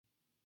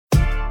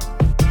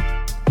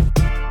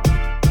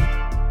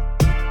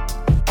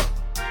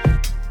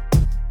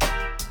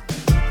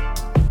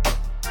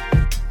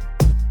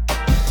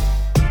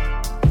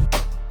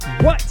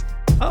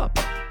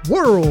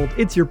world.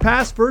 It's your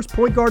past first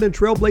point guard and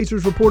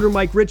Trailblazers reporter,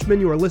 Mike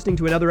Richmond. You are listening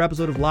to another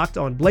episode of Locked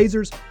On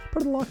Blazers, part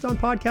of the Locked On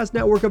Podcast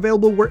Network,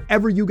 available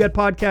wherever you get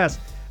podcasts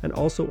and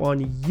also on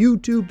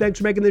YouTube. Thanks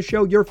for making this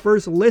show your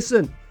first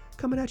listen.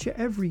 Coming at you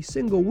every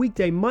single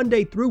weekday,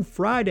 Monday through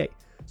Friday.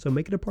 So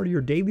make it a part of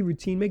your daily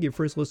routine. Make it your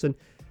first listen.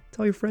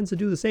 Tell your friends to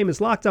do the same.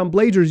 It's Locked On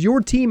Blazers, your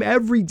team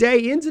every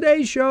day. In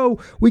today's show,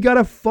 we got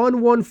a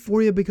fun one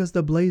for you because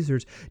the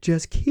Blazers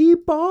just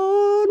keep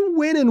on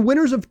winning.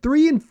 Winners of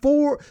 3 of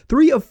 4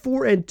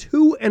 and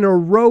 2 in a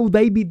row.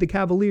 They beat the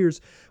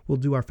Cavaliers. We'll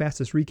do our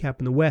fastest recap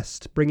in the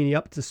West, bringing you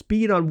up to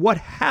speed on what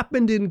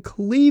happened in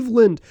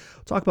Cleveland.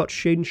 We'll talk about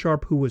Shaedon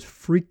Sharpe, who was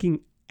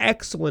freaking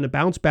excellent, a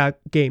bounce back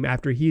game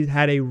after he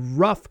had a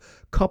rough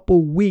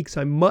couple weeks,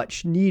 a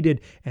much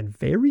needed and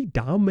very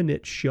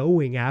dominant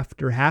showing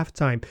after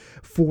halftime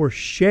for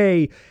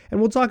Shea. And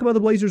we'll talk about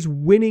the Blazers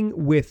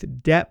winning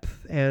with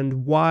depth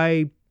and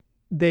why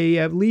they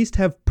at least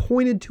have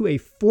pointed to a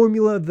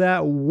formula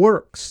that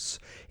works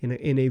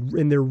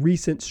in their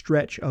recent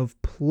stretch of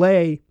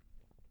play.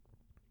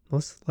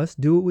 Let's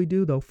do what we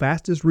do though.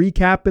 Fastest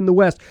recap in the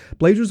West.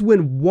 Blazers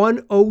win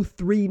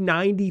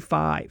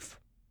 103-95.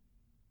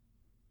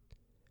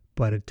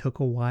 But it took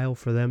a while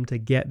for them to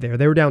get there.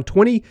 They were down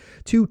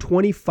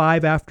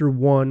 22-25 after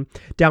one,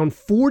 down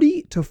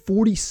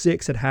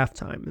 40-46 at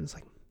halftime. And it's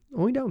like,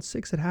 only down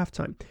 6 at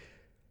halftime.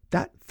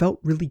 That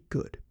felt really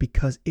good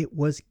because it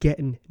was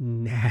getting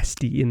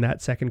nasty in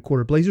that second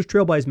quarter. Blazers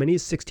trailed by as many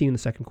as 16 in the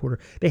second quarter.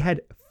 They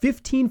had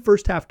 15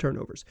 first half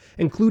turnovers,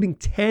 including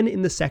 10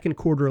 in the second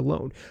quarter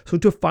alone. So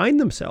to find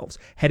themselves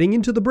heading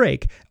into the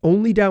break,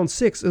 only down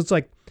 6, it's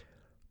like,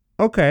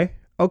 okay,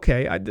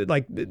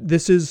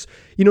 this is,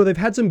 they've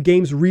had some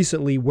games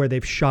recently where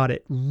they've shot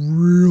it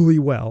really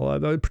well,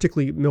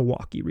 particularly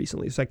Milwaukee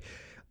recently. It's like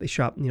they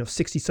shot,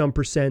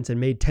 60-some% and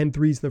made 10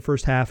 threes in the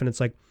first half. And it's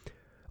like,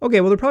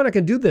 okay, well, they're probably not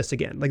going to do this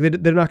again. Like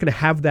they're not going to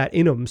have that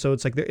in them. So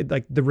it's like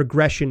the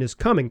regression is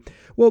coming.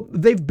 Well,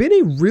 they've been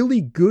a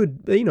really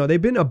good, they've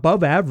been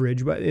above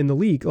average in the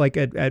league, like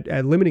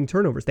at limiting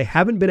turnovers. They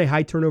haven't been a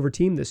high turnover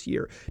team this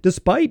year,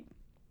 despite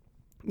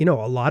a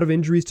lot of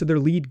injuries to their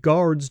lead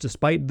guards,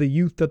 despite the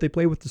youth that they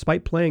play with,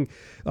 despite playing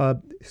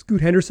Scoot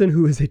Henderson,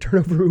 who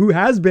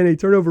has been a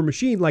turnover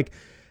machine. Like,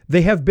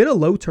 they have been a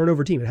low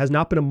turnover team. It has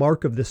not been a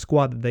mark of this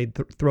squad that they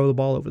throw the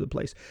ball over the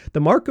place. The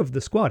mark of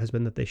the squad has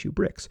been that they shoot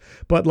bricks.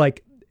 But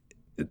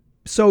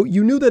so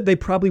you knew that they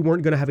probably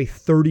weren't going to have a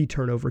 30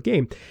 turnover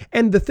game.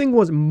 And the thing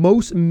was,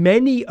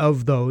 many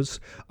of those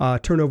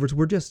turnovers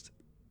were just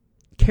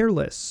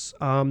careless,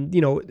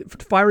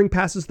 firing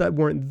passes that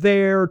weren't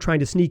there, trying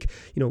to sneak,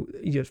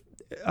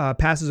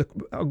 passes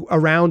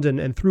around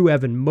and through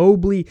Evan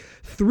Mobley,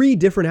 3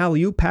 different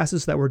alley-oop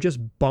passes that were just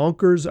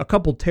bonkers, a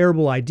couple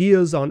terrible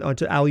ideas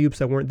onto alley-oops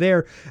that weren't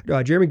there.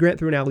 Jeremy Grant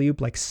threw an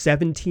alley-oop like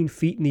 17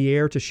 feet in the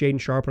air to Shaedon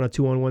Sharpe on a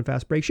 2-on-1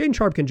 fast break. Shaedon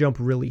Sharpe can jump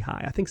really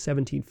high. I think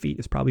 17 feet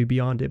is probably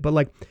beyond it,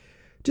 but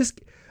just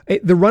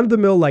the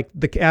run-of-the-mill,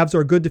 the Cavs are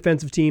a good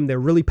defensive team. They're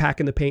really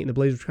packing the paint, and the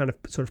Blazers are trying to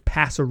sort of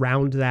pass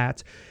around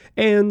that.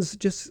 And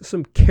just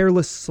some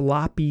careless,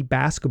 sloppy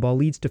basketball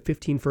leads to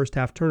 15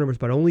 first-half turnovers,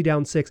 but only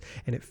down 6,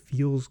 and it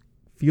feels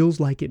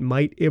like it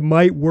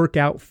might work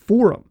out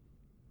for them.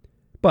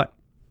 But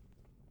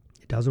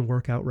it doesn't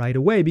work out right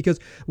away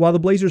because while the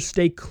Blazers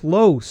stay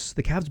close,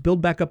 the Cavs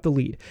build back up the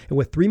lead. And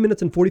with 3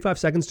 minutes and 45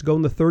 seconds to go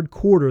in the third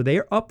quarter, they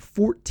are up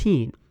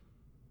 14.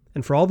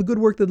 And for all the good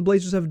work that the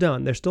Blazers have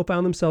done, they still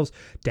found themselves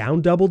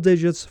down double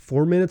digits,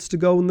 4 minutes to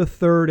go in the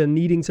third, and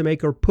needing to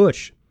make a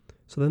push.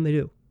 So then they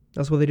do.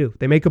 That's what they do.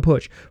 They make a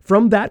push.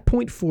 From that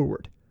point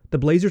forward, the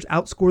Blazers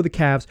outscore the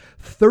Cavs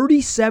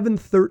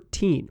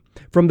 37-13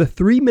 from the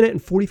 3-minute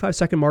and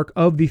 45-second mark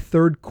of the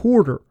third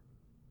quarter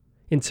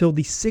until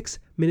the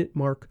 6-minute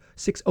mark,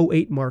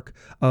 6:08 mark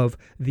of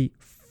the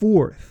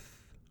fourth.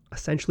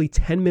 Essentially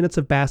 10 minutes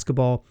of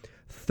basketball,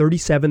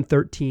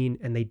 37-13,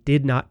 and they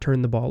did not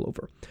turn the ball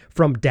over.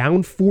 From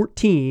down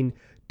 14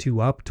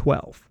 to up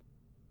 12.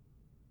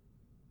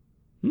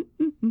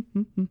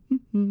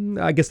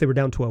 I guess they were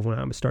down 12 when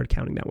I started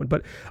counting that one,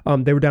 but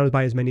they were down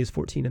by as many as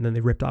 14, and then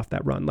they ripped off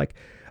that run.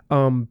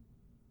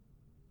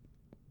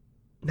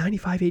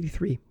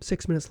 95-83,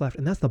 6 minutes left,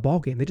 and that's the ball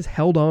game. They just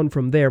held on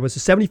from there. It was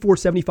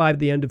 74-75 at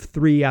the end of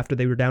 3 after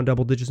they were down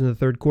double digits in the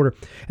third quarter,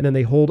 and then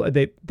they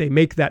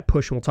make that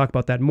push, and we'll talk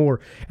about that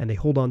more, and they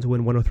hold on to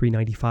win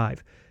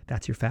 103-95.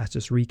 That's your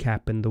fastest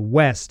recap in the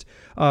West.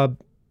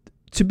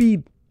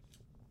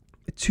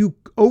 To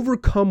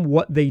overcome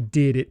what they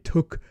did, it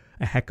took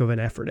a heck of an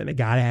effort, and it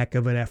got a heck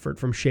of an effort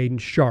from Shaedon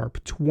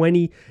Sharpe.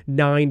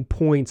 29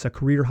 points, a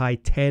career-high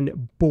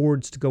 10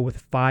 boards to go with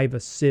 5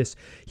 assists.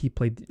 He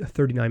played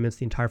 39 minutes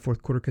the entire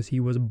fourth quarter because he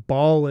was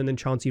balling, and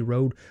Chauncey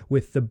rode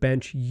with the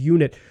bench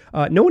unit.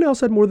 No one else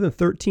had more than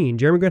 13.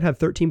 Jeremy Grant had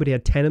 13, but he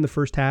had 10 in the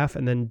first half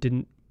and then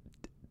didn't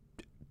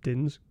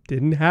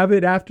have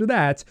it after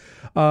that.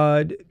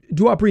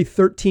 Duopre,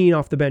 13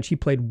 off the bench. He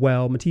played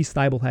well. Matisse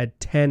Thybulle had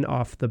 10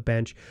 off the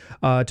bench.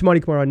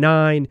 Toumani Camara,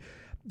 9.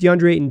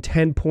 DeAndre Ayton,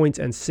 10 points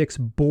and 6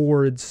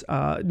 boards.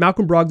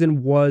 Malcolm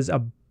Brogdon was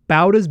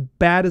about as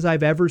bad as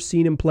I've ever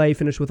seen him play.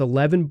 Finished with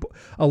 11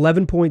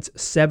 points,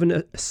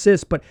 7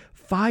 assists, but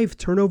 5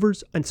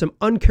 turnovers and some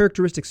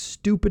uncharacteristic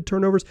stupid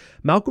turnovers.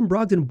 Malcolm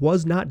Brogdon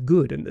was not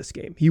good in this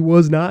game. He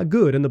was not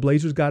good, and the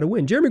Blazers got to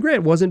win. Jeremy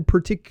Grant wasn't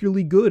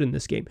particularly good in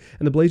this game,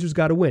 and the Blazers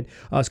got to win.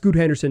 Scoot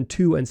Henderson,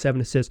 2 and 7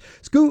 assists.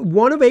 Scoot,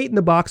 1 of 8 in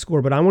the box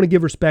score, but I want to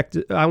give respect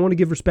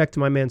to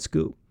my man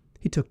Scoot.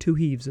 He took 2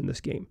 heaves in this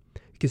game.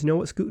 Because you know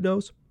what Scoot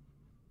knows?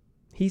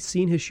 He's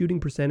seen his shooting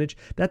percentage.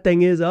 That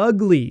thing is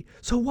ugly.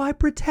 So why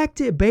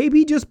protect it,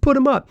 baby? Just put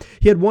him up.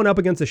 He had 1 up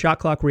against the shot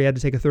clock where he had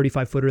to take a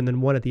 35-footer and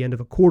then 1 at the end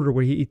of a quarter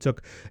where he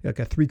took like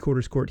a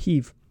 3/4 court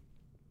heave.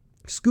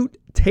 Scoot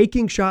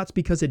taking shots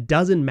because it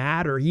doesn't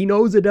matter. He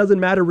knows it doesn't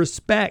matter.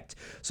 Respect.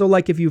 So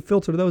like if you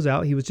filter those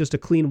out, he was just a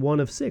clean 1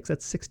 of 6.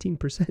 That's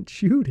 16%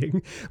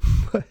 shooting.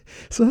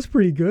 So that's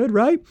pretty good,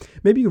 right?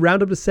 Maybe you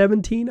round up to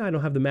 17. I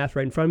don't have the math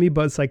right in front of me,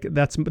 but it's like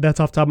that's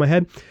off the top of my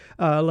head.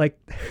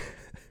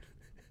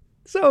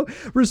 So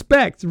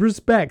respect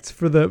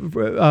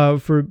for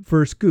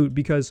for Scoot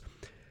because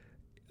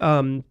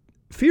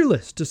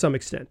fearless to some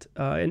extent,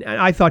 and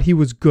I thought he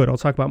was good. I'll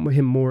talk about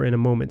him more in a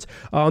moment.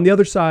 On the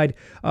other side,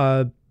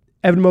 Evan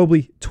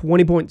Mobley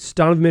 20 points,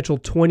 Donovan Mitchell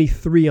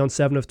 23 on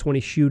 7 of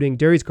 20 shooting.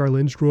 Darius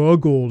Garland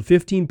struggled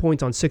 15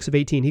 points on 6 of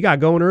 18. He got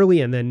going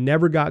early and then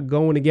never got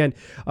going again.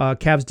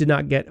 Cavs did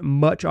not get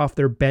much off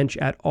their bench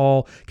at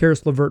all.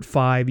 Karis LeVert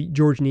 5,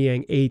 George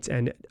Niang 8,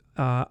 and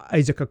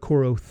Isaac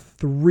Okoro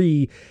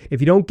 3. If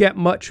you don't get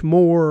much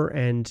more,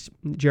 and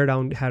Jared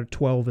Allen had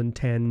 12 and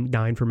 10,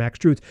 9 for Max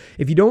Strus.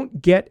 If you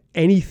don't get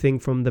anything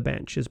from the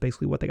bench is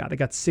basically what they got. They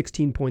got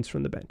 16 points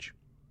from the bench.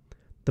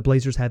 The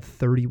Blazers had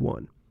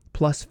 31,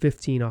 plus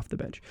 15 off the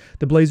bench.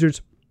 The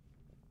Blazers,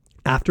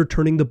 after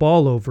turning the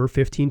ball over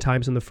 15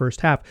 times in the first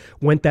half,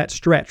 went that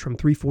stretch from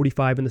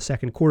 3:45 in the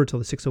second quarter till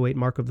the 6:08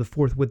 mark of the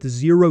fourth with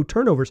 0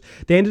 turnovers.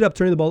 They ended up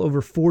turning the ball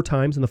over 4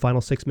 times in the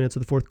final 6 minutes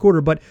of the fourth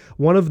quarter, but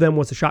one of them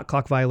was a shot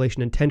clock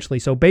violation intentionally.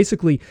 So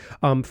basically,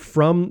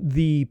 from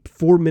the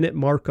 4-minute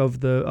mark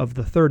of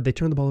the third, they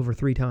turned the ball over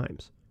 3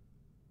 times.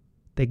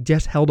 They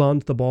just held on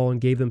to the ball and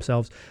gave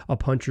themselves a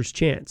puncher's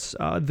chance.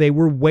 They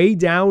were way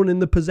down in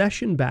the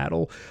possession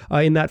battle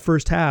in that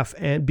first half,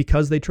 and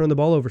because they turned the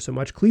ball over so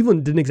much,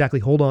 Cleveland didn't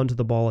exactly hold on to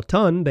the ball a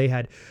ton. They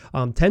had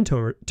 10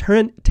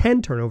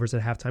 turnovers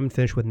at halftime and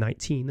finished with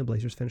 19. The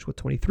Blazers finished with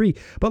 23.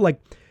 But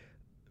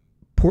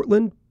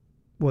Portland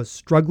was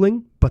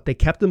struggling, but they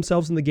kept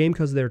themselves in the game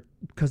because they're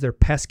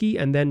pesky,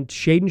 and then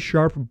Shaedon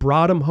Sharpe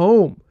brought them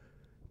home.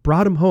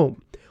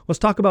 Let's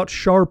talk about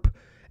Sharpe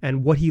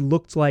and what he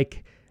looked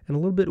like and a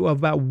little bit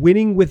about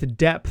winning with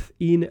depth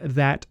in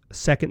that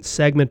second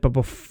segment. But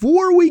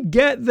before we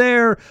get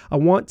there, I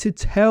want to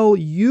tell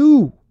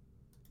you,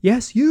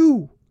 yes,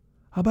 you,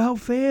 about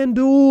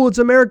FanDuel. It's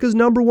America's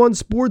 #1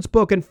 sports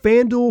book. And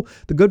FanDuel,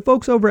 the good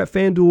folks over at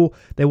FanDuel,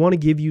 they want to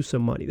give you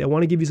some money. They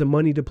want to give you some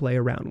money to play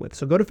around with.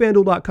 So go to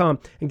FanDuel.com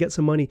and get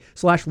some money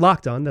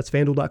 /LockedOn. That's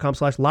FanDuel.com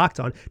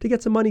 /LockedOn to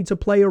get some money to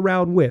play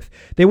around with.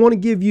 They want to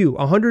give you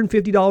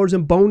 $150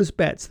 in bonus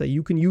bets that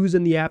you can use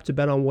in the app to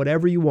bet on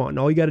whatever you want. And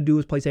all you got to do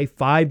is place a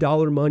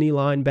 $5 money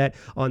line bet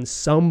on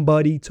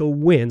somebody to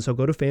win. So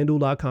go to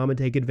FanDuel.com and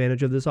take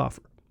advantage of this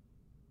offer.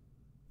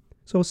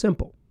 So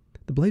simple.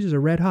 The Blazers are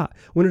red hot.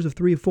 Winners of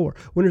 3 of 4.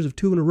 Winners of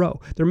 2 in a row.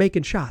 They're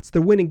making shots.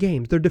 They're winning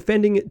games. They're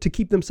defending it to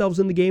keep themselves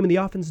in the game, and the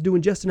offense is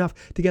doing just enough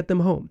to get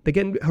them home. They're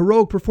getting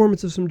heroic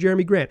performances from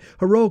Jeremy Grant,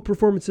 heroic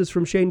performances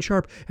from Shaedon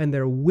Sharpe, and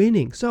they're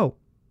winning. So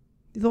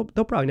they'll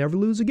probably never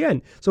lose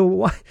again.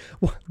 So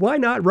why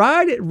not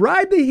ride it?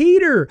 Ride the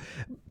heater.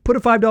 Put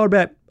a $5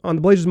 bet on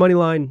the Blazers money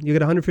line. You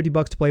get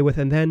 $150 to play with,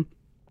 and then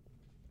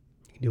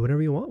do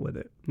whatever you want with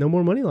it. No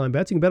more money line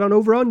bets. You can bet on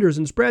over-unders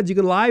and spreads. You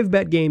can live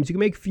bet games. You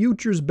can make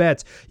futures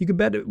bets. You can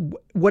bet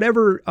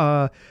whatever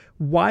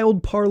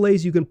wild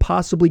parlays you can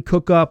possibly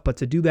cook up. But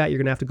to do that, you're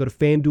going to have to go to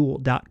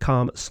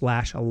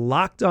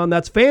FanDuel.com/LockedOn.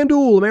 That's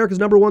FanDuel, America's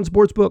 #1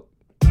 sportsbook.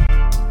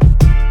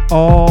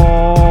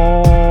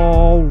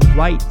 All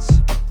right.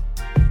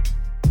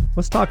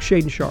 Let's talk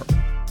Shaedon Sharpe.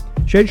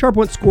 Shaedon Sharpe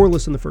went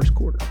scoreless in the first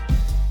quarter.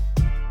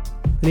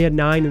 Then he had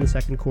 9 in the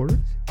second quarter.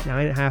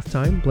 9 at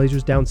halftime.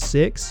 Blazers down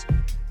 6.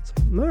 It's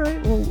like, all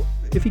right, well,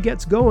 if he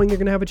gets going, you're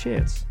going to have a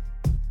chance.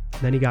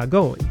 And then he got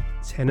going.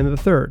 10 in the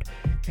third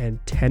and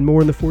 10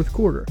 more in the fourth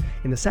quarter.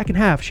 In the second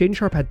half, Shaedon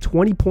Sharpe had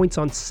 20 points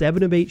on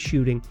 7 of 8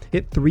 shooting,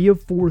 hit 3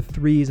 of 4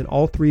 threes and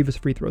all 3 of his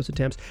free throws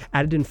attempts,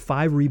 added in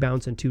 5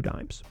 rebounds and 2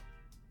 dimes.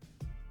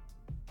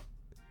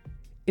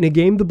 In a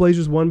game the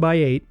Blazers won by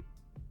 8,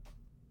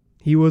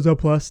 he was a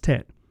plus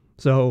 10.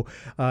 So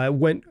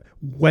when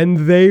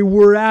they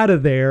were out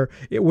of there,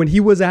 when he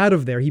was out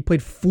of there, he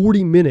played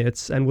 40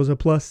 minutes and was a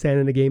plus 10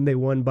 in a game they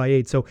won by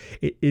 8. So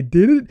it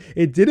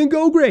didn't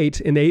go great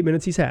in the 8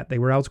 minutes he's had. They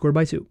were outscored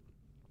by 2.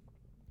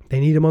 They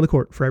need him on the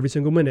court for every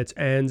single minute.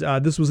 And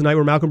this was a night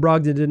where Malcolm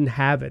Brogdon didn't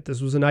have it.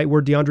 This was a night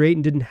where DeAndre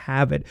Ayton didn't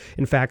have it.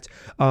 In fact,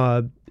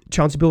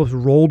 Chauncey Billups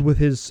rolled with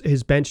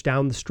his bench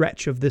down the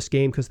stretch of this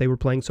game because they were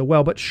playing so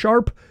well. But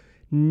Sharpe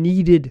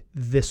needed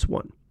this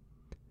one.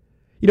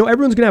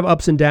 Everyone's going to have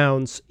ups and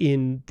downs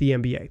in the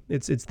NBA.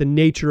 It's the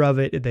nature of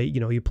it.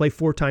 You play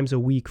 4 times a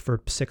week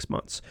for 6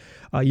 months.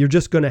 You're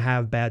just going to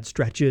have bad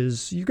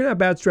stretches. You're going to have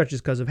bad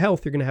stretches because of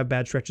health. You're going to have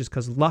bad stretches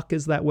because luck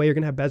is that way. You're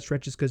going to have bad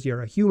stretches because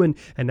you're a human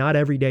and not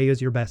every day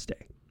is your best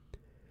day.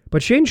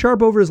 But Shaedon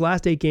Sharpe over his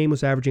last 8 games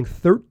was averaging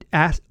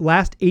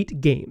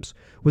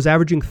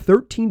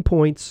 13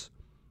 points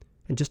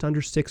and just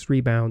under 6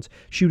 rebounds,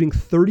 shooting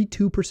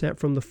 32%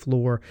 from the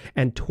floor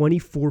and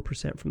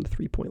 24% from the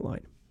 3-point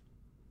line.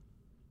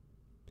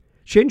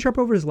 Shaedon Sharpe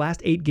over his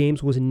last 8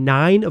 games was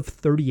 9 of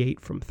 38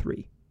 from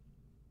 3.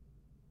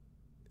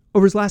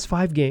 Over his last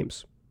 5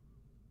 games,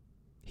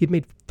 he'd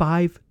made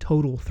 5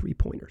 total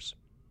 3-pointers.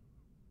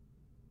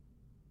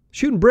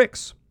 Shooting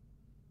bricks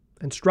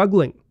and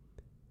struggling.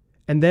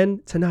 And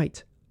then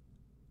tonight,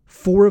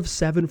 4 of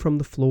 7 from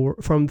the floor,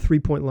 from the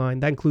 3-point line.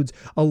 That includes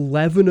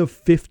 11 of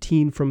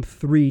 15 from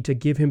 3 to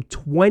give him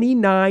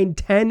 29,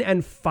 10,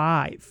 and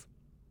 5.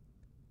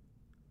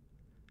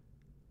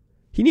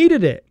 He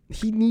needed it.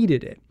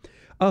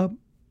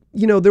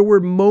 There were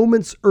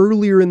moments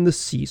earlier in the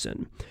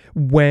season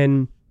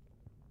when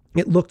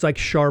it looked like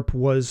Sharpe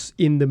was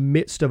in the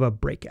midst of a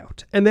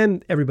breakout. And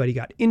then everybody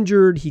got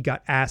injured. He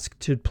got asked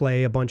to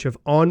play a bunch of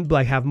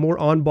have more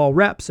on-ball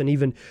reps. And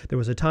even there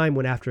was a time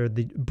when after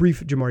the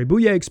brief Jamari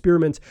Bouye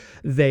experiment,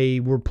 they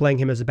were playing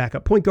him as a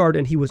backup point guard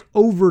and he was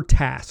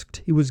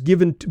overtasked. He was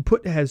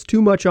has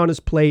too much on his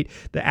plate.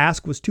 The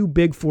ask was too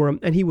big for him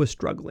and he was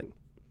struggling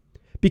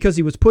because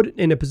he was put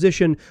in a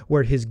position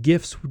where his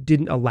gifts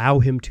didn't allow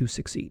him to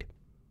succeed.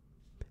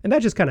 And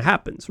that just kind of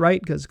happens,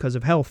 right? Because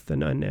of health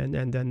and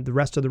then the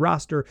rest of the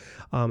roster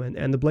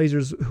and the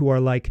Blazers, who are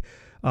like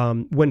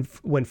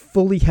when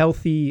fully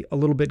healthy, a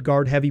little bit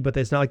guard heavy, but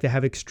it's not like they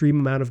have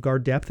extreme amount of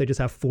guard depth. They just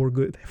have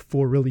 4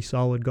 really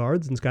solid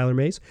guards in Skylar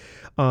Mays.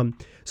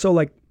 So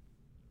like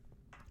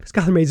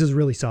Skylar Mays is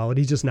really solid.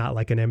 He's just not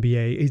like an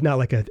NBA. He's not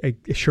like a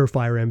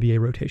surefire NBA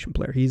rotation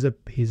player. He's a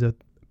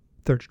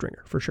third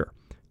stringer for sure,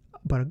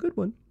 but a good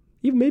one,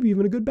 maybe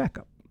even a good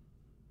backup.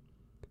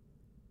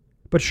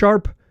 But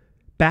Sharpe,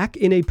 back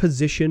in a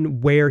position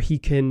where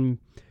his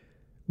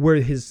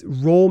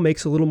role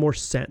makes a little more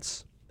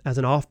sense as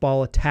an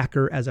off-ball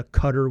attacker, as a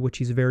cutter, which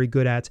he's very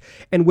good at,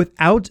 and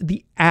without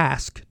the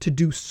ask to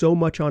do so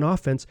much on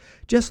offense,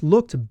 just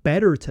looked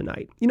better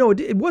tonight.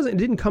 It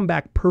didn't come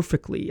back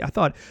perfectly. I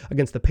thought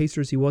against the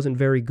Pacers he wasn't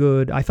very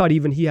good. I thought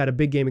even he had a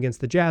big game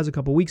against the Jazz a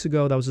couple weeks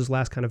ago. That was his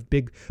last kind of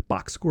big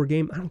box score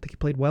game. I don't think he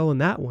played well in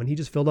that one. He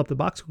just filled up the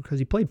box score because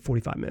he played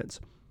 45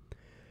 minutes.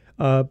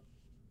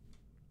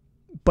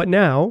 But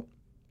now,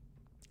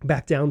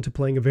 back down to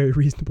playing a very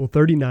reasonable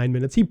 39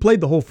 minutes. He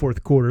played the whole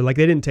fourth quarter. Like,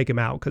 they didn't take him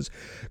out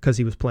because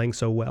he was playing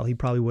so well. He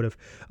probably would have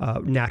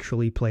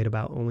naturally played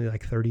about only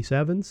like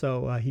 37.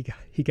 So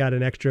he got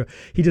an extra.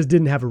 He just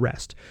didn't have a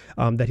rest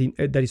that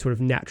he sort of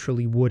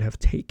naturally would have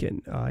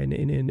taken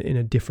in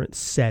a different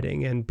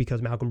setting. And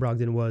because Malcolm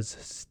Brogdon was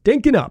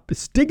stinking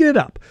it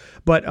up.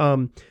 But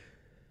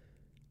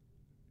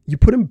you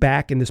put him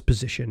back in this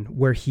position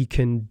where he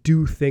can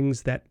do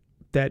things that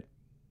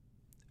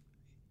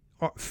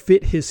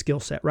fit his skill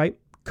set, right?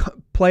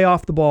 Play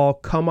off the ball,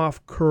 come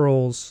off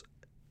curls,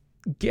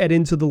 get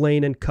into the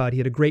lane and cut. He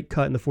had a great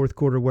cut in the fourth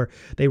quarter where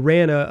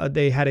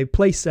they had a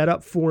play set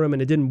up for him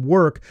and it didn't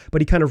work,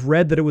 but he kind of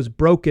read that it was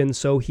broken,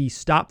 so he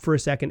stopped for a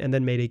second and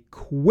then made a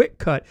quick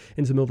cut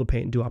into the middle of the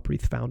paint, and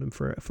Duapreith found him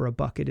for a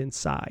bucket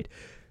inside.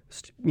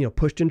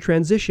 Pushed in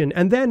transition.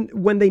 And then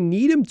when they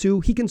need him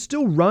to, he can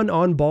still run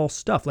on ball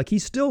stuff. Like,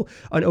 he's still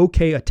an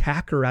okay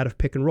attacker out of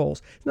pick and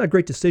rolls. He's not a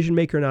great decision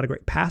maker, not a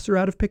great passer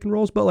out of pick and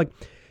rolls, but like,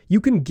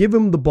 you can give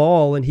him the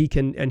ball and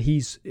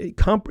he's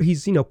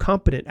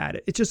competent at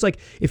it. It's just like,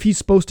 if he's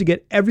supposed to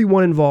get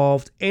everyone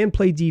involved and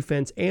play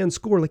defense and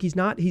score, like, he's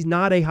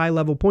not a high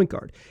level point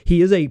guard. He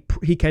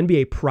can be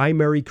a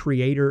primary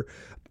creator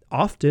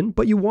often,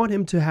 but you want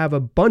him to have a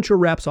bunch of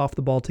reps off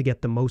the ball to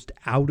get the most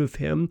out of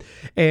him.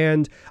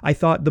 And I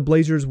thought the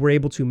Blazers were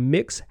able to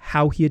mix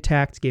how he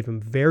attacked, gave him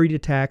varied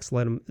attacks,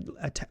 let him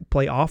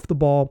play off the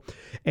ball.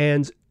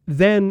 And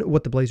then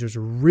what the Blazers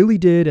really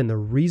did, and the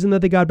reason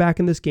that they got back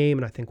in this game,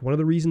 and I think one of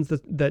the reasons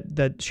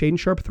that Shaedon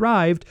Sharpe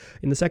thrived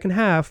in the second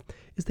half,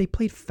 is they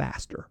played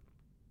faster.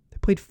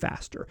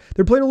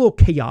 They're playing a little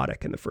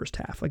chaotic in the first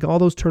half. Like, all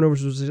those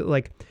turnovers was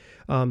like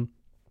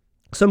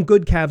some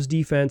good Cavs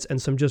defense and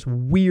some just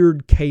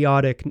weird,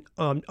 chaotic,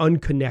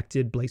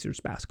 unconnected Blazers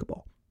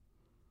basketball.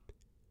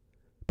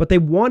 But they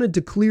wanted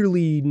to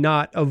clearly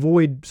not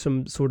avoid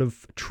some sort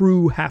of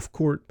true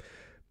half-court,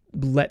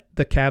 let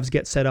the Cavs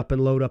get set up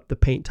and load up the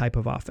paint type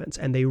of offense.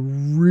 And they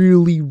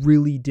really,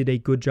 really did a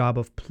good job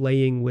of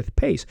playing with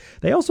pace.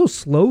 They also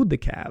slowed the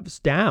Cavs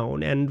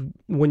down. And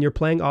when you're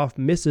playing off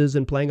misses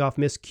and playing off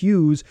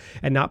miscues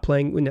and not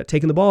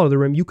taking the ball out of the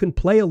rim, you can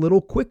play a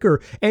little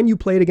quicker, and you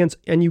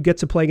get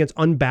to play against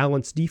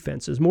unbalanced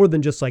defenses more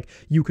than just like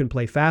you can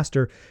play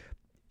faster.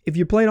 If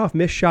you're playing off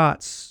missed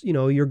shots,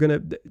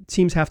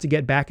 teams have to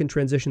get back in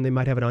transition. They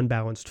might have an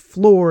unbalanced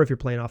floor. If you're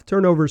playing off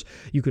turnovers,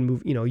 you can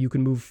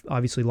move,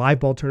 obviously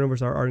live ball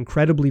turnovers are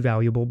incredibly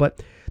valuable,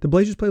 but the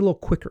Blazers play a little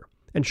quicker.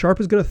 And Sharpe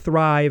is going to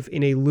thrive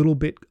in a little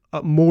bit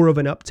more of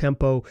an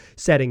up-tempo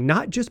setting,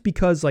 not just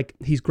because like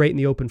he's great in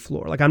the open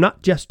floor. Like I'm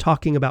not just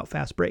talking about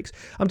fast breaks.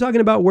 I'm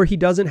talking about where he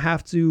doesn't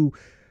have to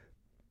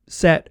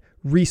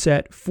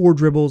reset, 4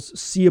 dribbles,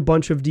 see a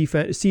bunch of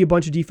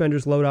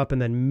defenders load up,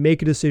 and then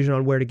make a decision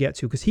on where to get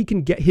to, because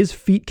his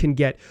feet can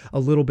get a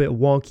little bit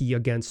wonky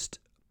against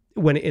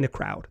when in a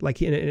crowd,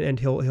 and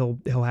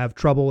he'll have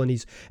trouble, and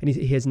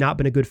he has not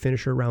been a good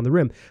finisher around the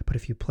rim. But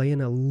if you play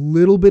in a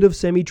little bit of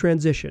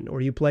semi-transition,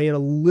 or you play in a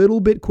little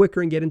bit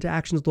quicker and get into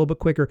actions a little bit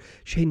quicker,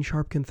 Shaedon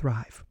Sharpe can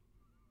thrive.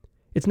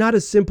 It's not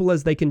as simple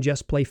as they can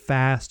just play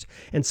fast,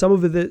 and some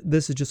of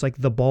this is just like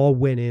the ball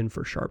went in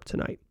for Sharpe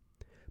tonight.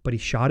 But he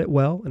shot it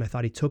well, and I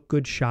thought he took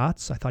good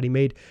shots. I thought he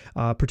made,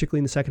 particularly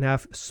in the second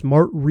half,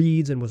 smart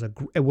reads and was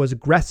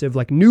aggressive,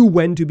 like knew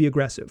when to be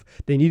aggressive.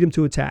 They need him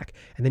to attack.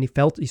 And then he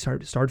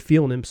started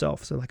feeling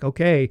himself. So like,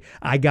 okay,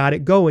 I got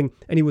it going.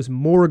 And he was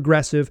more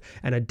aggressive,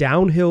 and a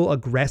downhill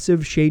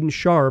aggressive Shaedon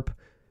Sharpe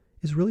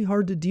is really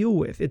hard to deal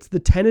with. It's the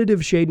tentative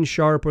Shaedon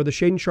Sharpe, or the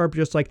Shaedon Sharpe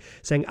just like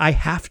saying, I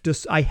have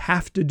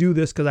to do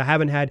this because I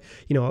haven't had,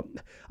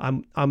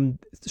 I'm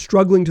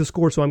struggling to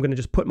score, so I'm going to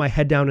just put my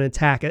head down and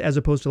attack, as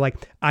opposed to like,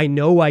 I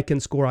know I can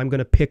score, I'm going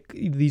to pick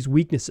these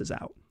weaknesses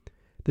out.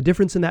 The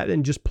difference in that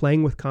and just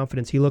playing with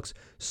confidence, he looks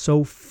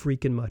so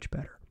freaking much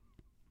better.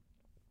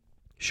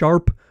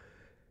 Sharpe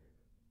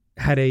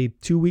had a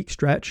 2-week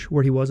stretch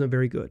where he wasn't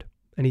very good,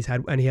 and he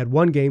had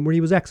one game where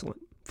he was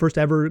excellent. First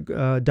ever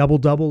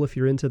double-double, if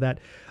you're into that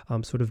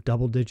sort of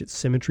double-digit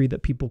symmetry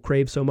that people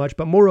crave so much.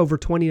 But moreover,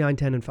 29,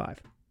 10, and 5.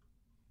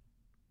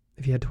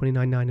 If he had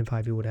 29, 9, and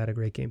 5, he would have had a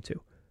great game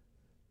too.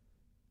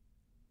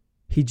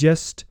 He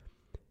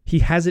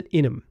has it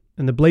in him.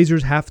 And the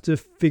Blazers have to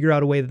figure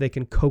out a way that they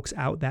can coax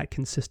out that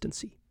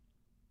consistency.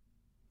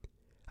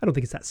 I don't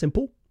think it's that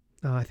simple.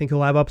 I think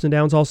he'll have ups and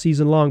downs all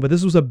season long, but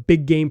this was a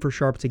big game for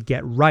Sharpe to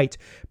get right,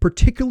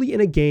 particularly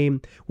in a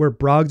game where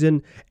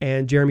Brogdon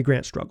and Jeremy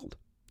Grant struggled.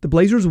 The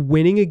Blazers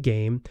winning a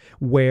game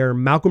where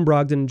Malcolm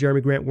Brogdon and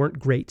Jeremy Grant weren't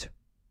great,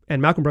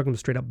 and Malcolm Brogdon was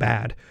straight up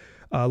bad.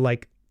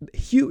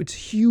 It's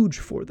huge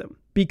for them,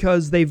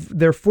 because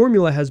their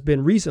formula has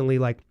been recently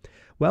like,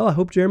 well, I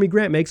hope Jeremy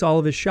Grant makes all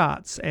of his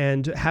shots,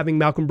 and having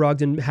Malcolm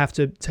Brogdon have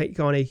to take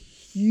on a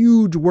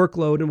huge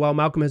workload, and while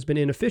Malcolm has been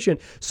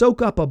inefficient,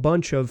 soak up a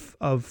bunch of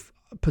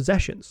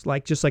possessions,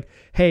 just like,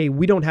 hey,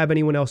 we don't have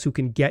anyone else who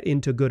can get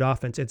into good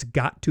offense. It's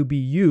got to be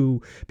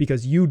you,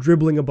 because you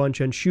dribbling a bunch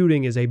and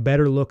shooting is a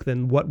better look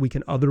than what we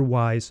can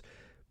otherwise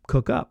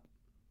cook up.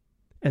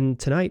 And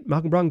tonight,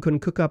 Malcolm Brogdon couldn't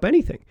cook up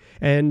anything.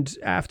 And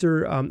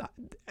after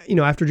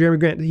Jeremy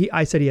Grant,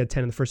 I said he had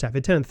 10 in the first half, he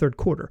had 10 in the third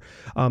quarter.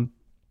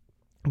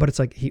 But it's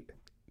like he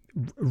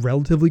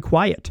relatively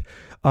quiet.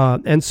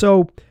 And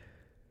so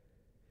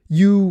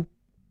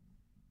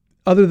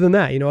other than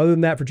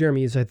that for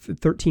Jeremy, he's at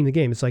 13 a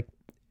game. It's like,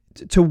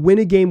 to win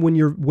a game when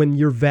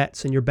your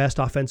vets and your best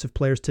offensive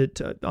players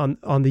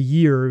on the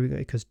year,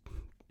 because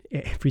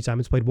Free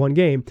Simon's played one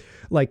game,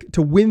 like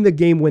to win the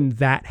game when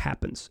that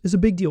happens is a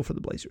big deal for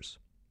the Blazers.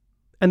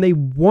 And they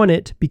won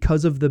it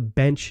because of the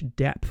bench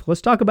depth.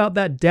 Let's talk about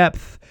that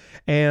depth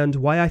and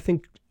why I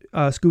think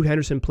Scoot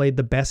Henderson played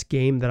the best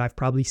game that I've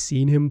probably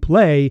seen him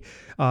play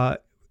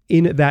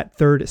in that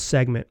third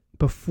segment.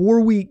 Before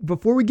we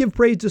give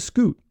praise to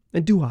Scoot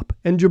and Duop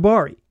and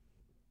Jabari,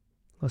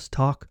 let's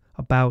talk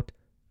about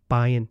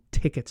buying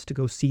tickets to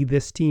go see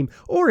this team,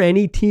 or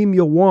any team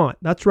you want.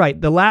 That's right.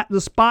 The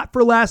spot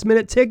for last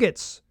minute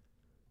tickets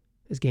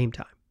is Game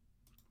Time.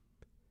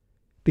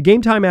 The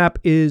Game Time app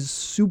is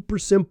super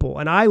simple,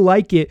 and I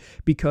like it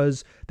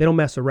because they don't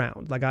mess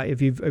around. Like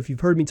if you've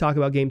heard me talk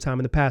about Game Time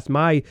in the past,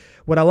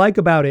 what I like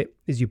about it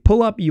is you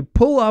pull up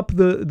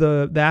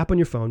the app on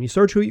your phone, you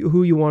search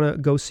who you want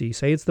to go see.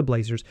 Say it's the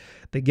Blazers.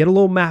 They get a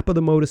little map of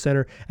the Moda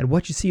Center, and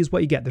what you see is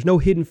what you get. There's no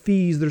hidden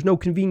fees, there's no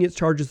convenience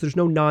charges, there's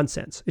no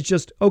nonsense. It's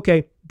just,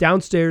 okay,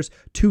 downstairs,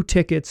 2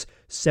 tickets,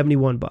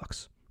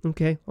 $71.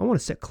 Okay, I want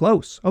to sit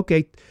close.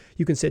 Okay,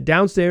 you can sit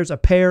downstairs, a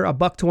pair,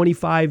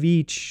 $125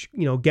 each,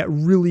 get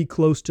really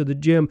close to the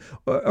gym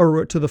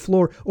or to the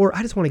floor, or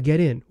I just want to get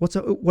in. What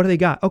do they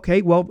got?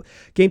 Okay, well,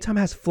 Game Time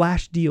has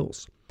flash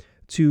deals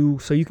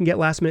so you can get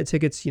last minute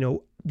tickets,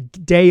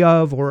 day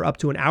of or up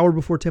to an hour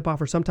before tip off,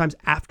 or sometimes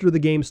after the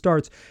game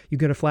starts. You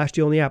get a flash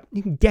deal in the app.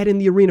 You can get in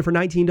the arena for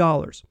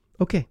 $19.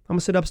 Okay, I'm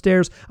gonna sit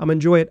upstairs. I'm gonna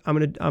enjoy it. I'm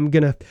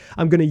gonna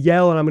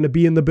yell, and I'm gonna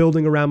be in the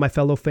building around my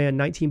fellow fan.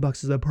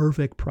 $19 is a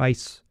perfect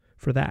price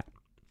for that.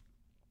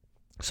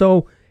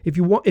 So if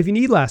you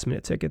need last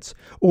minute tickets,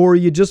 or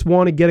you just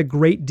want to get a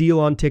great deal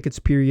on tickets,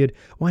 period,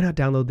 why not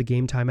download the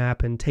Game Time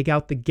app and take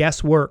out the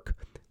guesswork?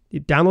 You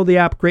download the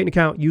app, create an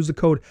account, use the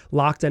code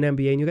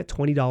LOCKEDONNBA, and you get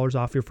 $20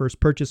 off your first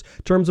purchase.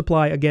 Terms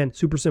apply. Again,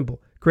 super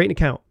simple. Create an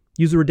account.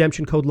 Use the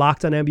redemption code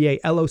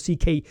LOCKEDONNBA,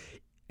 LOCKEDONNBA.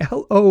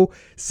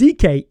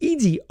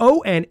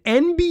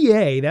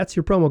 That's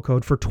your promo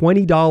code for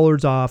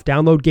 $20 off.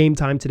 Download Game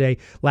Time today.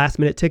 Last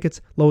minute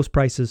tickets, lowest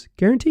prices,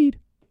 guaranteed.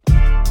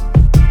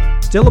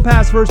 Still a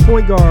pass first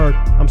point guard.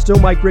 I'm still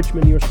Mike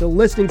Richmond. You're still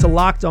listening to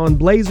Locked On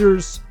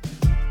Blazers.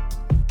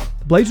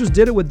 The Blazers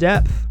did it with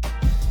depth.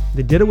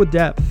 They did it with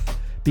depth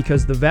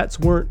because the vets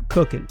weren't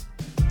cooking.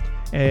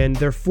 And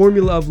their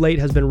formula of late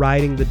has been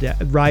riding the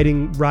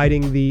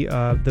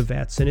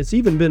vets, and it's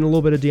even been a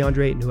little bit of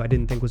DeAndre Ayton, who I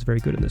didn't think was very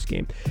good in this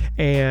game.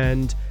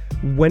 And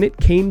when it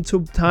came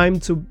to time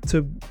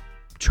to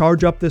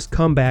charge up this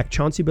comeback,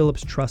 Chauncey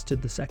Billups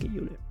trusted the second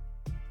unit.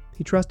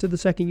 He trusted the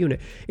second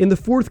unit. In the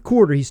fourth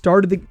quarter, he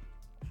started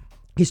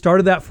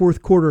that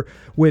fourth quarter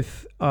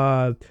with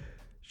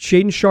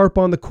Shaedon Sharpe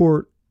on the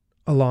court,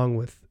 along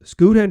with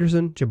Scoot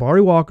Henderson,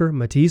 Jabari Walker,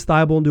 Matisse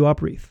Thybulle, and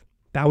Duop Reith.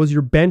 That was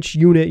your bench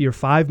unit, your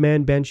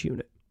 5-man bench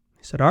unit.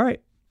 He said, all right,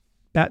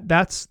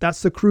 that's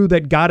the crew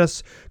that got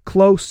us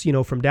close,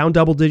 from down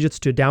double digits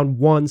to down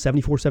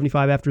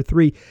 74-75 after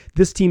 3.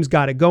 This team's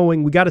got it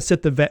going. We got to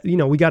sit the vet, we're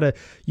going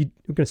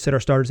to sit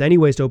our starters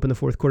anyways to open the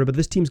fourth quarter, but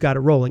this team's got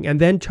it rolling.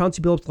 And then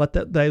Chauncey Billups let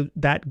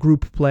that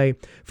group play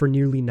for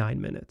nearly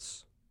 9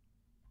 minutes.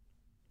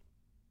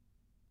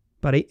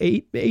 About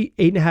eight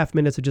and a half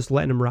minutes of just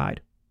letting them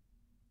ride.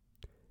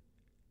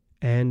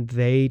 And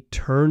they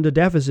turned a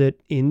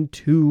deficit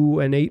into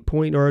an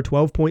 8-point or a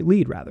 12-point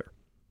lead, rather.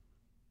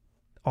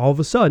 All of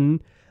a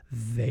sudden,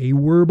 they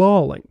were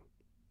balling.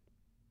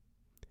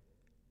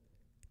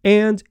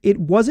 And it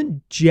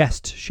wasn't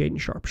just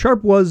Shaedon Sharpe.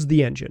 Sharpe was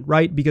the engine,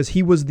 right? Because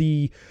he was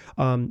the,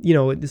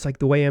 it's like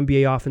the way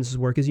NBA offenses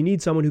work is you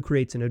need someone who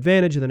creates an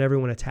advantage and then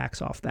everyone attacks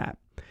off that.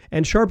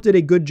 And Sharpe did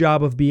a good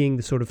job of being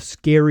the sort of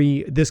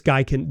scary,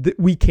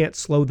 we can't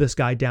slow this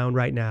guy down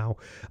right now,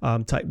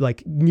 type,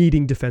 like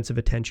needing defensive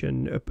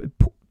attention,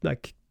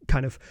 like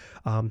kind of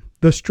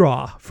the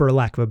straw, for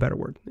lack of a better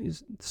word.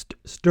 He's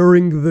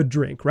stirring the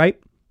drink, right?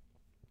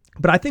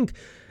 But I think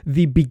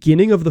the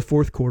beginning of the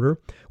fourth quarter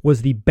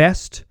was the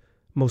best,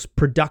 most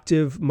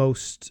productive,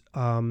 most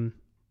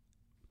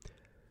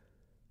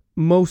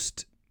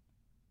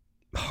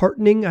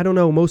heartening. I don't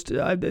know.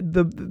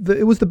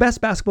 It was the best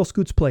basketball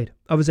Scoots played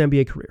of his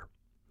NBA career.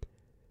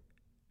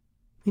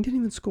 He didn't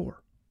even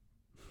score.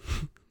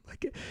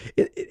 Like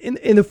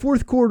in the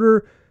fourth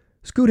quarter,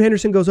 Scoot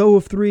Henderson goes 0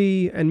 of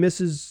 3 and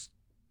misses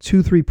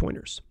 2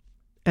 3-pointers.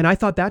 And I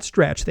thought that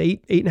stretch, the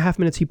eight and a half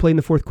minutes he played in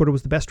the fourth quarter,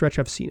 was the best stretch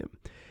I've seen him.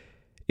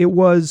 It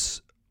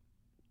was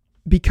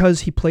because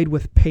he played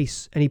with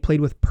pace and he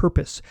played with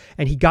purpose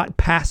and he got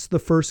past the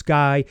first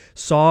guy,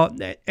 saw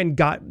and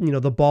got,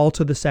 the ball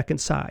to the second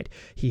side.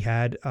 He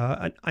had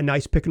a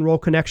nice pick and roll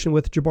connection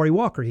with Jabari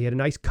Walker. He had a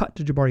nice cut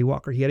to Jabari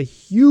Walker. He had a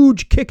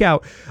huge kick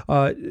out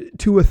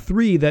to a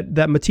 3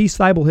 that Matisse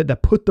Thybulle hit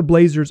that put the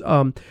Blazers,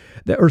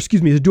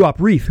 Duop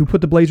Reith, who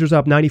put the Blazers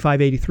up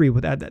 95-83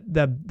 with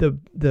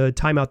the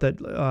timeout that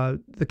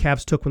the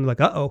Cavs took when they're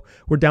like,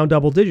 we're down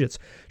double digits.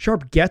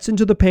 Sharpe gets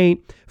into the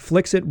paint,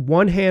 flicks it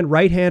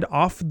right hand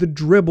off the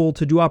dribble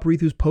to Duop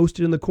Reith, who's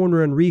posted in the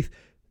corner, and Reith,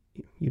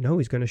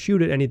 he's going to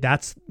shoot it, and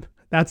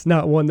that's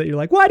not one that you're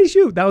like, why'd he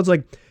shoot? That was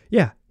like,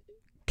 yeah,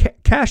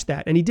 cash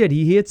that, and he did.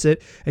 He hits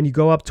it, and you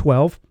go up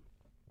 12.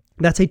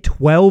 That's a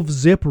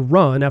 12-zip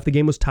run after the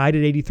game was tied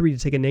at 83 to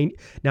take a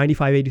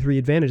 95-83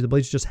 advantage. The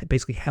Blazers just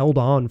basically held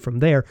on from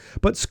there.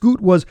 But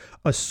Scoot was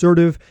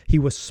assertive. He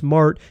was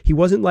smart. He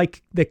wasn't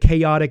like the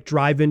chaotic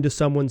drive into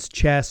someone's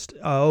chest.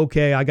 I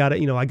got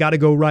to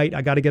go right.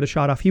 I got to get a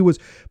shot off. He was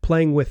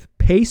playing with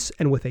pace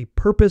and with a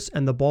purpose,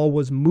 and the ball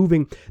was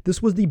moving.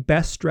 This was the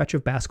best stretch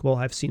of basketball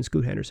I've seen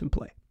Scoot Henderson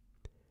play.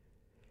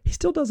 He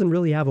still doesn't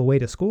really have a way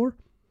to score,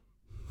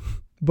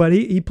 but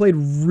he played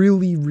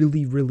really,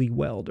 really, really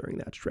well during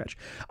that stretch.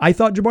 I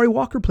thought Jabari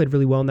Walker played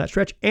really well in that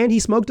stretch, and he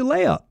smoked a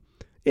layup.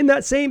 In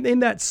that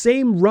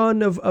same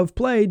run of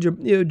play,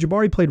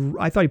 Jabari played.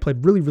 I thought he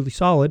played really, really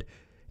solid,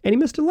 and he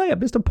missed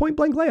a point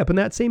blank layup in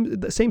that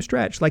same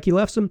stretch. Like he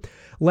left a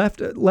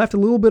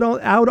little bit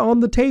out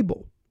on the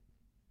table.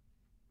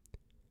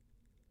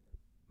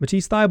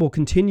 Matisse Thybulle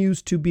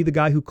continues to be the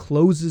guy who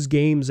closes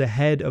games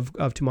ahead of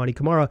Toumani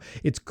Camara.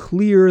 It's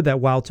clear that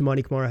while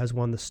Toumani Camara has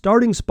won the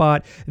starting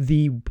spot,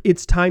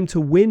 it's time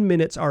to win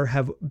minutes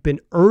have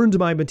been earned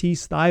by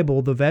Matisse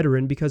Thybulle, the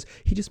veteran, because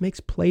he just makes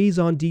plays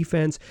on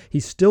defense.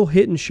 He's still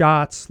hitting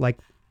shots. Like,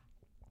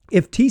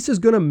 if Tease is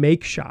going to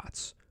make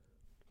shots,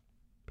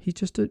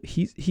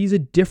 he's a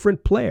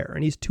different player,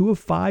 and he's 2 of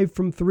 5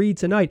 from 3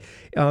 tonight.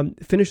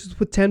 Finishes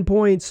with 10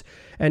 points,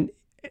 and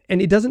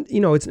it doesn't,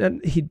 it's not,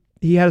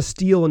 he had a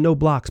steal and no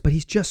blocks, but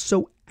he's just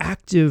so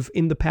active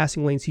in the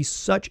passing lanes. He's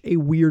such a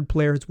weird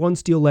player. His one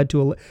steal led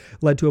to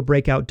a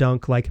breakout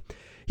dunk. Like,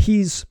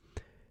 he's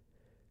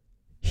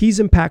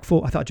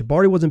impactful. I thought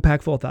Jabari was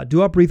impactful. I thought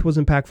Duop Reith was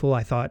impactful.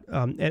 I thought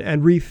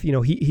and Reith,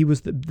 he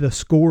was the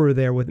scorer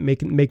there with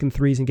making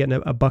threes and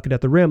getting a bucket at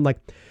the rim. Like,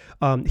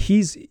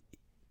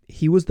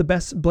 he was the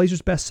best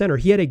Blazers' best center.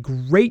 He had a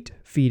great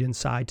feed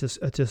inside to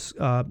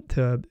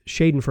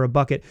Shaedon for a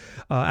bucket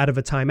out of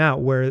a timeout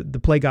where the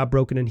play got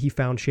broken and he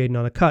found Shaedon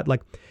on a cut.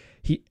 Like,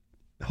 he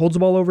holds the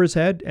ball over his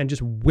head and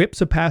just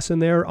whips a pass in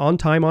there on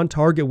time, on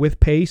target with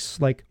pace.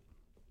 Like,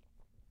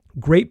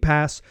 Great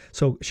pass,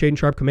 so Shaedon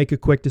Sharpe can make a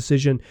quick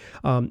decision.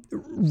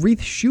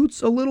 Reith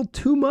shoots a little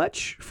too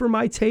much for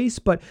my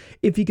taste, but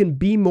if he can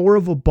be more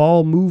of a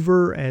ball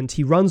mover and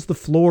he runs the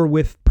floor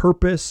with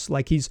purpose,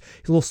 like he's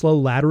a little slow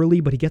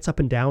laterally, but he gets up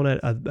and down at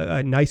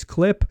a nice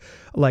clip,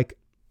 like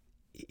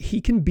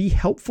he can be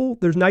helpful.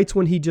 There's nights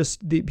when he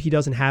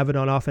doesn't have it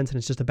on offense and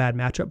it's just a bad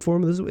matchup for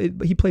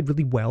him. He played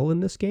really well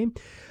in this game.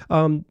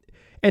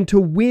 And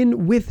to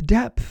win with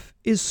depth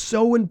is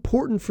so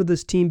important for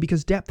this team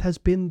because depth has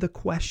been the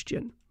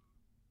question.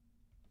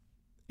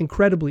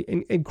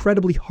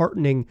 Incredibly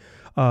heartening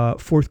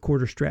fourth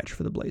quarter stretch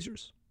for the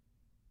Blazers.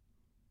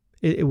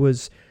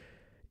 It's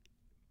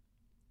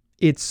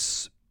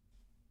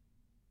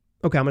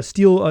okay. I'm going to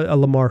steal a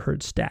Lamar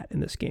Hurd stat in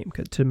this game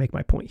to make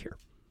my point here.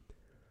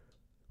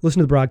 Listen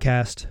to the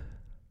broadcast,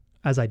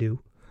 as I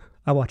do.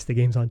 I watch the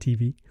games on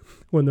TV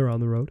when they're on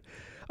the road.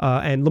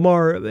 And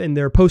Lamar, in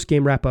their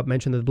post-game wrap-up,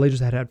 mentioned that the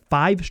Blazers had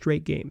 5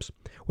 straight games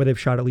where they've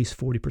shot at least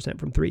 40%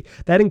 from 3.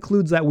 That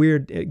includes that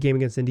weird game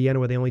against Indiana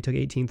where they only took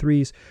 18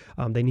 threes.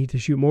 They need to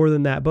shoot more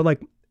than that. But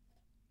like,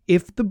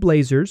 if the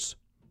Blazers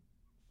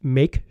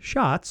make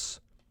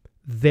shots,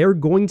 they're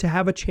going to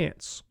have a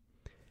chance.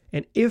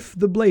 And if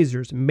the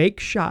Blazers make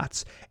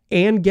shots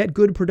and get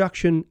good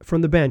production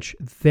from the bench,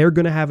 they're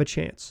going to have a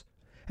chance.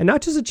 And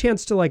not just a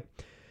chance to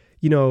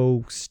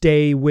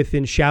stay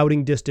within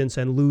shouting distance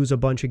and lose a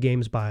bunch of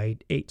games by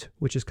 8,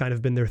 which has kind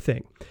of been their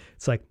thing.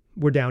 It's like,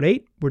 we're down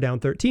 8, we're down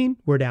 13,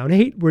 we're down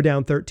 8, we're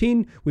down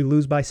 13, we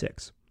lose by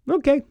 6.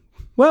 Okay.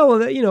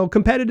 Well,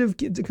 competitive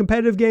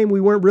game. We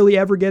weren't really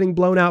ever getting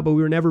blown out, but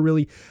we were never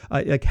really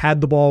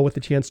had the ball with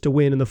the chance to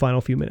win in the final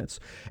few minutes.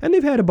 And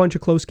they've had a bunch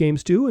of close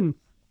games too. And,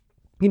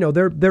 they're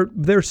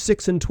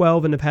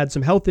 6-12 and have had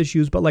some health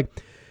issues, but like,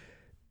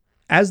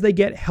 as they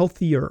get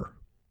healthier,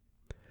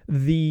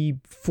 the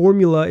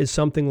formula is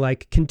something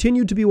like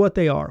continue to be what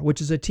they are,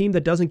 which is a team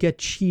that doesn't get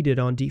cheated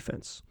on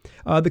defense.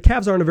 The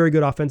Cavs aren't a very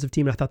good offensive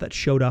team, and I thought that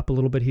showed up a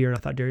little bit here, and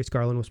I thought Darius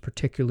Garland was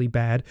particularly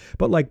bad.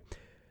 But like,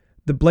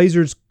 the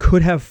Blazers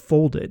could have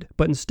folded,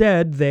 but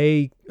instead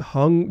they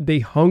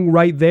hung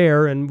right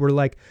there and were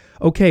like,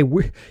 okay,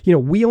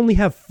 we only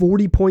have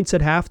 40 points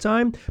at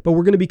halftime, but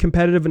we're going to be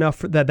competitive enough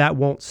that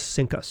won't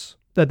sink us.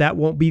 That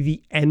won't be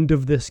the end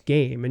of this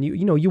game. And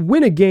you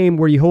win a game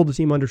where you hold the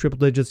team under triple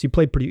digits. You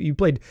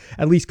played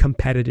at least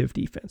competitive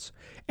defense.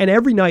 And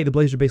every night the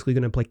Blazers are basically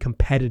going to play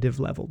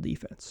competitive level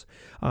defense.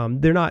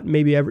 They're not,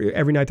 maybe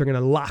every night they're going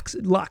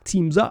to lock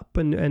teams up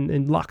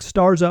and lock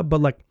stars up,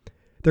 but like,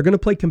 they're going to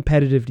play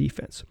competitive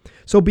defense.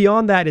 So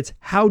beyond that, it's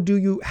how do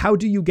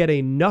you get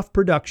enough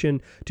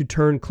production to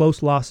turn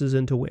close losses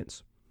into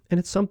wins? And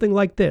it's something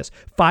like this: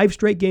 5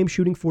 straight games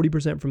shooting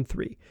 40% from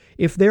 3.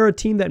 If they're a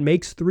team that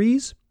makes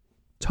threes,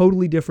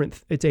 totally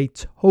different. It's a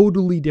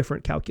totally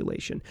different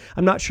calculation.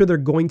 I'm not sure they're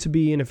going to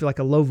be, and if like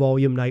a low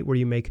volume night where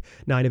you make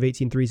 9 of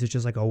 18 threes, it's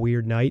just like a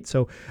weird night.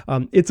 So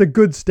it's a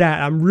good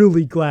stat. I'm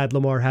really glad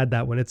Lamar had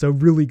that one. It's a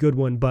really good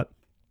one, but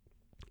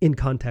in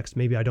context,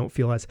 maybe I don't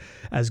feel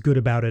as good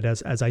about it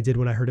as I did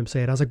when I heard him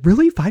say it. I was like,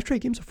 really? 5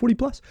 straight games of 40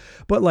 plus?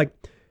 But like,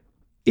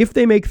 if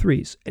they make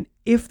threes and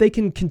if they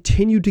can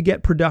continue to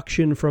get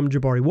production from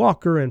Jabari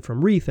Walker and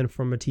from Reith and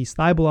from Matisse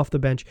Thybulle off the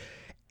bench,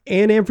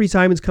 and Anthony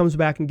Simons comes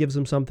back and gives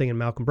them something, and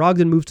Malcolm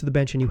Brogdon moves to the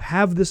bench, and you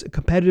have this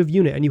competitive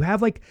unit, and you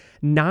have like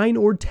 9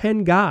 or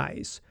 10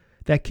 guys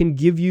that can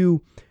give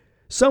you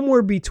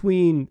somewhere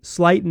between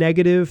slight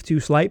negative to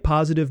slight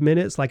positive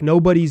minutes. Like,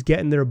 nobody's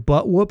getting their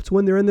butt whooped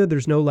when they're in there.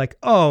 There's no like,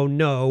 oh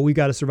no, we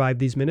got to survive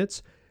these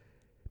minutes,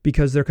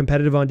 because they're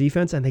competitive on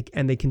defense and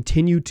they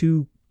continue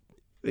to,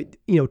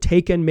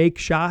 take and make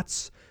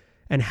shots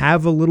and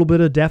have a little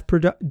bit of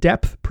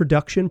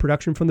production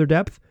from their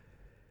depth.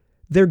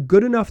 They're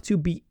good enough to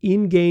be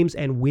in games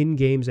and win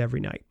games every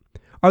night.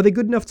 Are they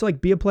good enough to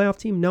like be a playoff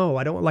team? No,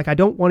 I don't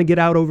want to get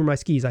out over my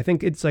skis. I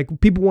think it's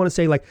like people want to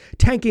say like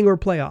tanking or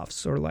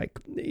playoffs or like,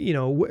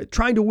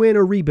 trying to win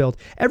or rebuild.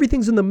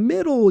 Everything's in the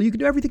middle. You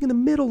can do everything in the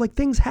middle. Like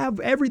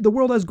the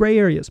world has gray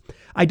areas.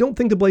 I don't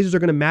think the Blazers are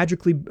going to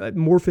magically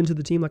morph into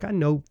the team. Like, I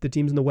know the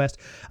teams in the West.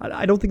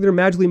 I don't think they're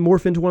magically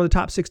morph into one of the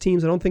top 6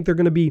 teams. I don't think they're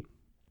going to be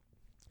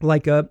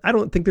like, I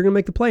don't think they're going to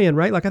make the play-in,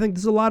 right? Like, I think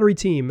this is a lottery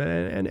team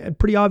and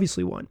pretty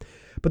obviously one.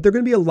 But they're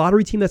going to be a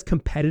lottery team that's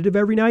competitive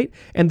every night,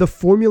 and the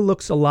formula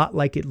looks a lot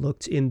like it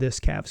looked in this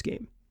Cavs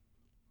game.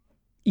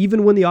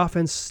 Even when the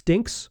offense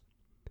stinks,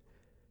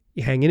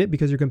 you hang in it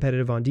because you're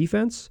competitive on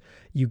defense.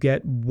 You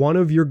get one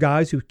of your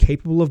guys who's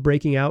capable of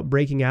breaking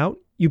out.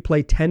 You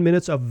play 10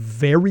 minutes of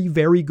very,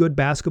 very good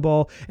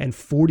basketball and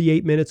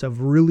 48 minutes of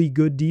really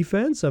good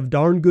defense, of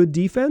darn good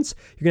defense.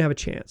 You're going to have a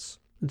chance.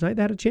 Tonight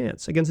they had a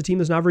chance against a team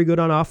that's not very good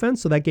on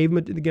offense, so that gave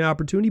them an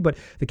opportunity. But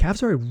the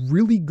Cavs are a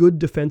really good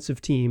defensive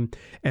team,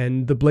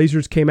 and the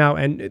Blazers came out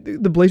and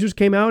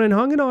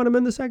hung it on them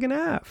in the second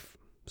half.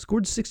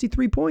 Scored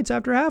 63 points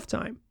after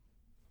halftime.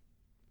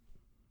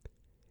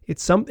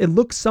 It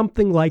looks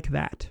something like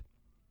that.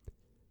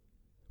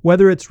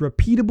 Whether it's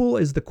repeatable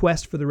is the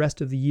quest for the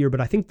rest of the year, but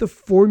I think the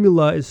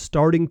formula is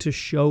starting to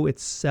show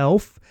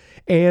itself,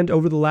 and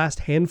over the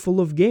last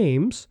handful of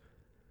games,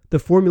 The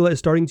formula is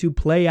starting to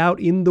play out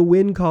in the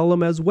win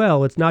column as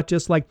well. It's not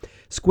just like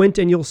squint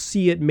and you'll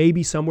see it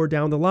maybe somewhere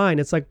down the line.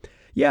 It's like,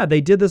 yeah,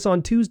 they did this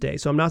on Tuesday,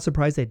 so I'm not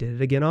surprised they did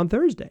it again on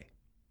Thursday.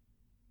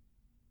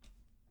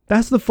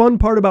 That's the fun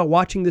part about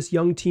watching this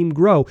young team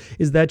grow,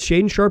 is that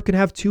Shaedon Sharpe can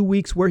have 2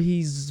 weeks where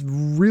he's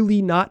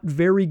really not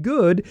very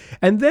good,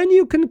 and then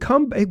you can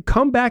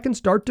come back and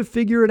start to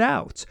figure it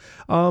out.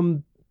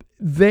 I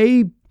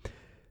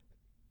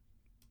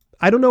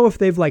don't know if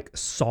they've like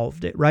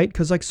solved it, right?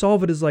 Because like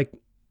solve it is like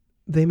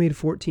they made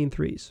 14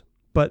 threes,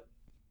 but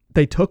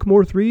they took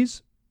more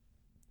threes.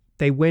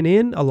 They went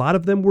in. A lot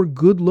of them were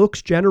good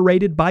looks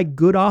generated by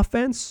good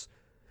offense.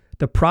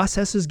 The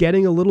process is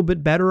getting a little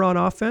bit better on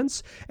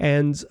offense,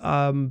 and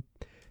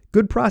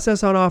good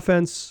process on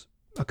offense,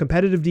 a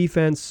competitive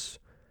defense.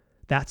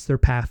 That's their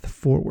path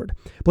forward.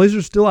 Blazers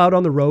are still out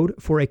on the road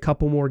for a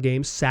couple more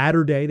games.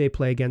 Saturday, they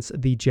play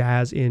against the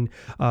Jazz in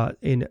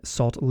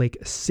Salt Lake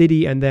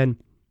City, and then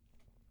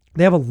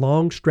they have a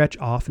long stretch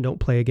off and don't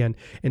play again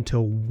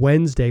until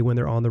Wednesday when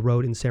they're on the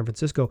road in San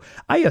Francisco.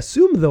 I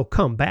assume they'll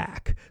come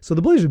back. So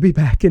the Blazers will be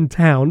back in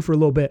town for a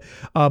little bit,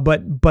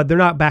 but they're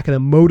not back in the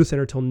Moda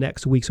Center until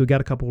next week. So we got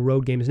a couple of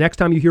road games. Next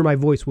time you hear my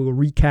voice, we will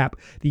recap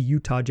the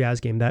Utah Jazz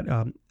game.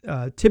 That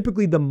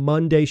typically the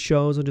Monday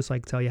shows, I'll just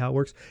like tell you how it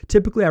works.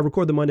 Typically I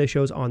record the Monday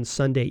shows on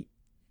Sunday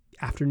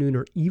afternoon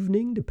or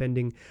evening,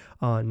 depending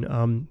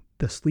on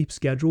the sleep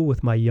schedule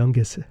with my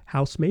youngest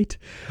housemate.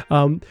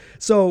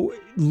 So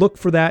look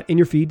for that in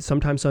your feed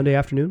sometime Sunday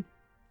afternoon.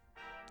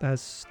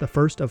 That's the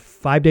first of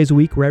 5 days a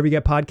week, wherever you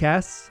get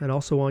podcasts, and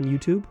also on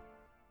YouTube.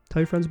 Tell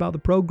your friends about the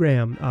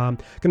program. Going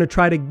to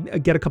try to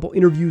get a couple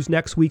interviews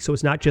next week, so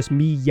it's not just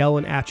me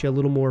yelling at you, a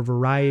little more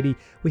variety.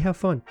 We have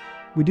fun.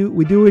 We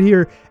do it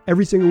here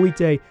every single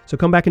weekday. So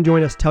come back and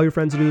join us. Tell your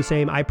friends to do the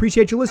same. I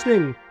appreciate you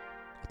listening.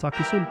 I'll talk to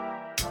you soon.